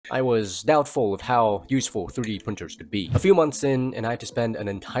I was doubtful of how useful 3D printers could be. A few months in, and I had to spend an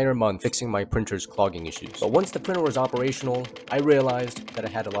entire month fixing my printer's clogging issues. But once the printer was operational, I realized that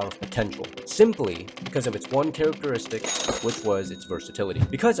it had a lot of potential, simply because of its one characteristic, which was its versatility.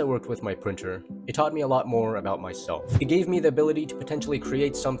 Because I worked with my printer, it taught me a lot more about myself. It gave me the ability to potentially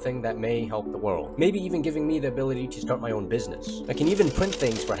create something that may help the world, maybe even giving me the ability to start my own business. I can even print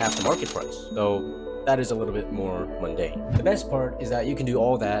things for half the market price, though that is a little bit more mundane. The best part is that you can do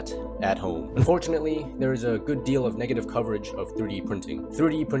all that at home. Unfortunately, there is a good deal of negative coverage of 3D printing.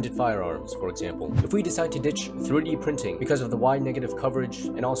 3D printed firearms, for example. If we decide to ditch 3D printing because of the wide negative coverage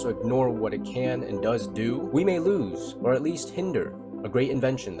and also ignore what it can and does do, we may lose, or at least hinder, a great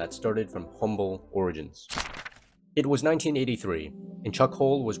invention that started from humble origins. It was 1983, and Chuck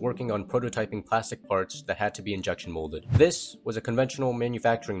Hull was working on prototyping plastic parts that had to be injection molded. This was a conventional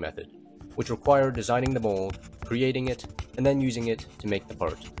manufacturing method, which required designing the mold, creating it, and then using it to make the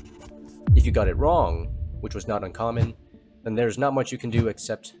part. If you got it wrong, which was not uncommon, then there's not much you can do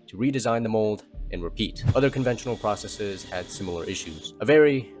except to redesign the mold and repeat. Other conventional processes had similar issues. A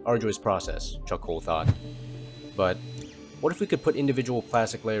very arduous process, Chuck Hull thought. But what if we could put individual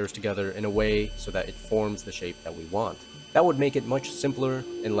plastic layers together in a way so that it forms the shape that we want? That would make it much simpler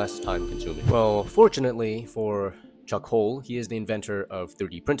and less time-consuming. Well, fortunately for Chuck Hull, he is the inventor of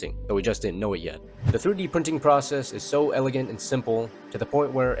 3D printing, though we just didn't know it yet. The 3D printing process is so elegant and simple to the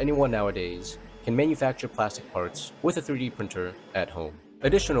point where anyone nowadays can manufacture plastic parts with a 3D printer at home.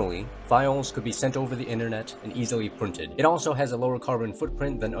 Additionally, files could be sent over the internet and easily printed. It also has a lower carbon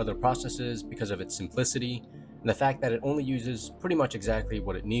footprint than other processes because of its simplicity and the fact that it only uses pretty much exactly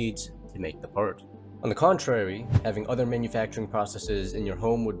what it needs to make the part. On the contrary, having other manufacturing processes in your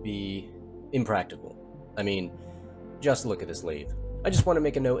home would be impractical. I mean, just look at this lathe. I just want to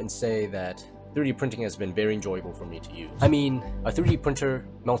make a note and say that 3D printing has been very enjoyable for me to use. I mean, a 3D printer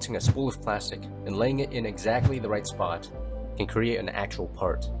melting a spool of plastic and laying it in exactly the right spot can create an actual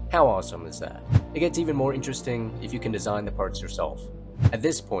part. How awesome is that? It gets even more interesting if you can design the parts yourself. At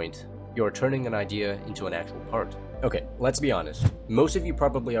this point, you are turning an idea into an actual part. Okay, let's be honest. Most of you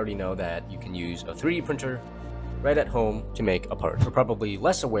probably already know that you can use a 3D printer right at home to make a part. We're probably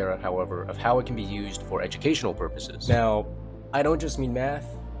less aware, however, of how it can be used for educational purposes. Now, I don't just mean math,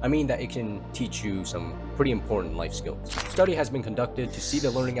 I mean that it can teach you some pretty important life skills. A study has been conducted to see the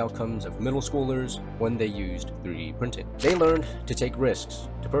learning outcomes of middle schoolers when they used 3D printing. They learned to take risks,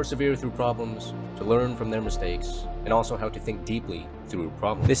 to persevere through problems, to learn from their mistakes, and also how to think deeply through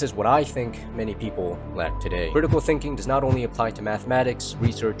problems. This is what I think many people lack today. Critical thinking does not only apply to mathematics,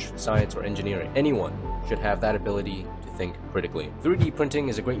 research, science, or engineering. Anyone should have that ability to think critically. 3D printing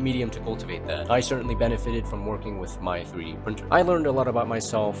is a great medium to cultivate that. I certainly benefited from working with my 3D printer. I learned a lot about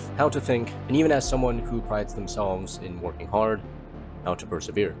myself, how to think, and even as someone who prides themselves in working hard, how to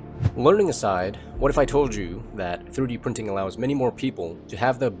persevere. Learning aside, what if I told you that 3D printing allows many more people to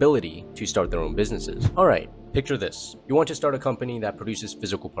have the ability to start their own businesses? Alright, picture this. You want to start a company that produces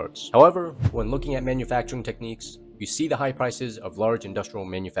physical parts. However, when looking at manufacturing techniques, you see the high prices of large industrial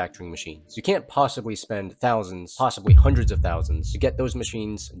manufacturing machines. You can't possibly spend thousands, possibly hundreds of thousands, to get those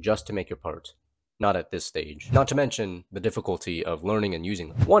machines just to make your part. Not at this stage. Not to mention the difficulty of learning and using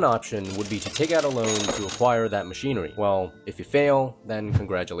them. One option would be to take out a loan to acquire that machinery. Well, if you fail, then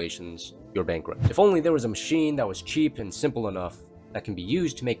congratulations, you're bankrupt. If only there was a machine that was cheap and simple enough that can be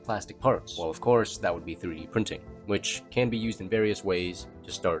used to make plastic parts. Well, of course, that would be 3D printing, which can be used in various ways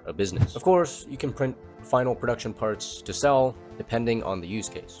to start a business. Of course, you can print final production parts to sell, depending on the use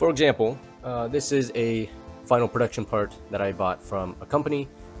case. For example, this is a final production part that I bought from a company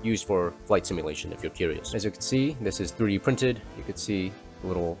used for flight simulation, if you're curious. As you can see, this is 3D printed. You can see the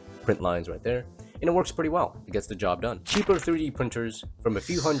little print lines right there. And it works pretty well. It gets the job done. Cheaper 3D printers from a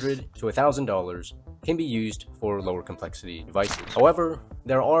few $100 to $1,000 can be used for lower complexity devices. However,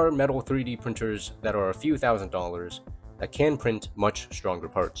 there are metal 3D printers that are a few $1,000s that can print much stronger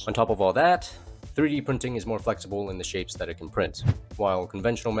parts. On top of all that, 3D printing is more flexible in the shapes that it can print, while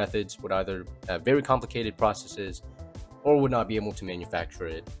conventional methods would either have very complicated processes or would not be able to manufacture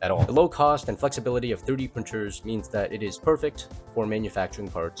it at all. The low cost and flexibility of 3D printers means that it is perfect for manufacturing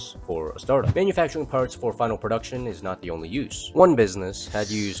parts for a startup. Manufacturing parts for final production is not the only use. One business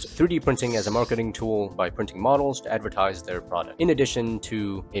had used 3D printing as a marketing tool by printing models to advertise their product, in addition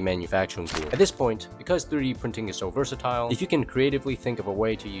to a manufacturing tool. At this point, because 3D printing is so versatile, if you can creatively think of a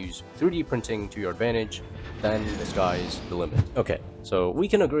way to use 3D printing to your advantage, then the sky's the limit. Okay, so we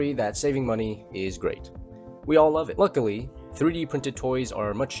can agree that saving money is great. We all love it. Luckily, 3D printed toys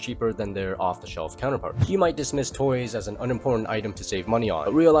are much cheaper than their off-the-shelf counterparts. You might dismiss toys as an unimportant item to save money on,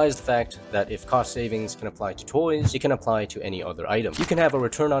 but realize the fact that if cost savings can apply to toys, it can apply to any other item. You can have a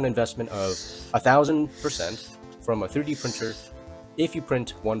return on investment of 1,000% from a 3D printer if you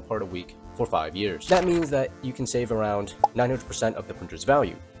print one part a week for 5 years. That means that you can save around 900% of the printer's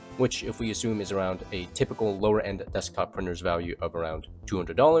value, which, if we assume, is around a typical lower-end desktop printer's value of around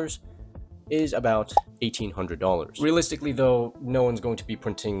 $200, is about $1,800. Realistically though, no one's going to be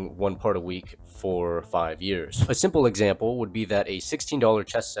printing one part a week for 5 years. A simple example would be that a $16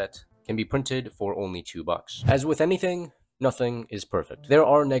 chess set can be printed for only $2. As with anything, nothing is perfect. There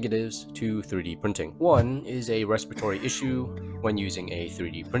are negatives to 3D printing. One is a respiratory issue when using a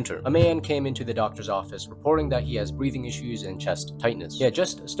 3D printer. A man came into the doctor's office reporting that he has breathing issues and chest tightness. He had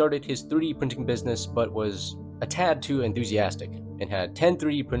just started his 3D printing business but was a tad too enthusiastic and had 10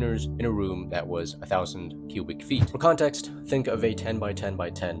 3D printers in a room that was 1,000 cubic feet. For context, think of a 10 by 10 by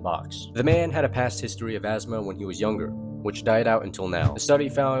 10 box. The man had a past history of asthma when he was younger, which died out until now. The study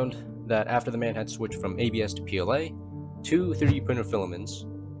found that after the man had switched from ABS to PLA, 2 3D printer filaments,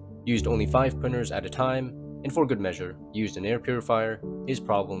 used only 5 printers at a time, and for good measure, used an air purifier, his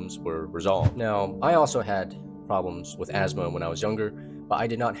problems were resolved. Now, I also had problems with asthma when I was younger, but I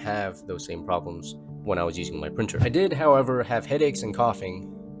did not have those same problems when I was using my printer. I did, however, have headaches and coughing,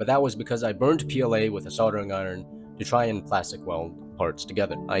 but that was because I burned PLA with a soldering iron to try and plastic weld parts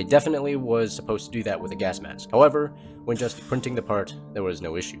together. I definitely was supposed to do that with a gas mask. However, when just printing the part, there was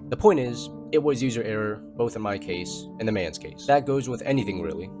no issue. The point is, it was user error, both in my case and the man's case. That goes with anything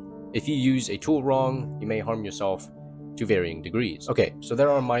really. If you use a tool wrong, you may harm yourself to varying degrees. Okay, so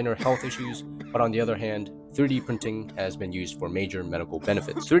there are minor health issues, but on the other hand, 3D printing has been used for major medical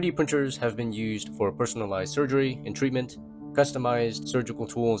benefits. 3D printers have been used for personalized surgery and treatment, customized surgical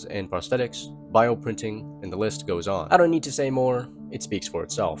tools and prosthetics, bioprinting, and the list goes on. I don't need to say more, it speaks for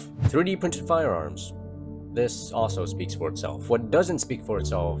itself. 3D printed firearms. This also speaks for itself. What doesn't speak for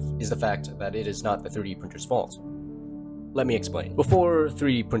itself is the fact that it is not the 3D printer's fault. Let me explain. Before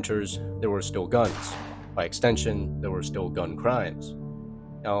 3D printers, there were still guns. By extension, there were still gun crimes.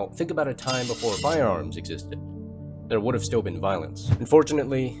 Now, think about a time before firearms existed. There would have still been violence.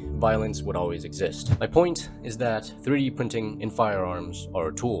 Unfortunately, violence would always exist. My point is that 3D printing and firearms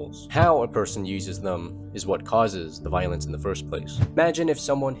are tools. How a person uses them is what causes the violence in the first place. Imagine if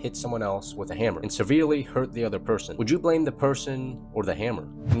someone hit someone else with a hammer and severely hurt the other person. Would you blame the person or the hammer?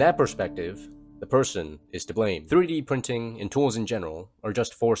 In that perspective, the person is to blame. 3D printing and tools in general are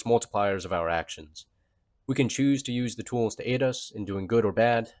just force multipliers of our actions. We can choose to use the tools to aid us in doing good or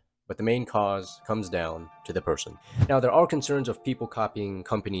bad, but the main cause comes down to the person. Now, there are concerns of people copying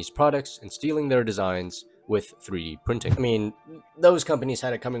companies' products and stealing their designs with 3D printing. I mean, those companies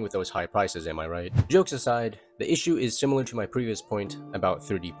had it coming with those high prices, am I right? Jokes aside, the issue is similar to my previous point about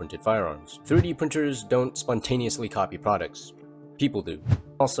 3D printed firearms. 3D printers don't spontaneously copy products. People do.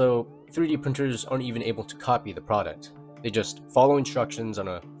 Also, 3D printers aren't even able to copy the product. They just follow instructions on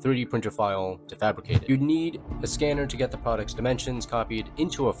a 3D printer file to fabricate it. You'd need a scanner to get the product's dimensions copied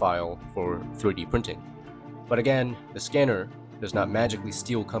into a file for 3D printing. But again, the scanner does not magically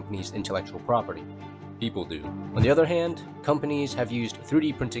steal companies' intellectual property. People do. On the other hand, companies have used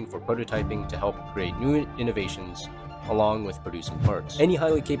 3D printing for prototyping to help create new innovations along with producing parts. Any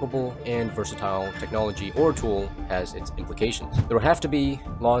highly capable and versatile technology or tool has its implications. There will have to be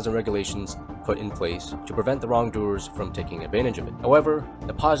laws and regulations put in place to prevent the wrongdoers from taking advantage of it. However,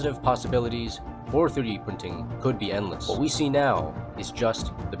 the positive possibilities for 3D printing could be endless. What we see now is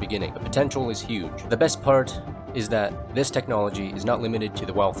just the beginning. The potential is huge. The best part is that this technology is not limited to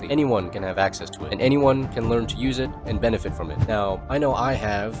the wealthy. Anyone can have access to it, and anyone can learn to use it and benefit from it. Now, I know I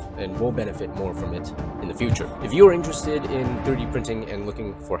have and will benefit more from it in the future. If you are interested in 3D printing and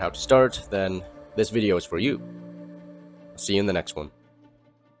looking for how to start, then this video is for you. See you in the next one.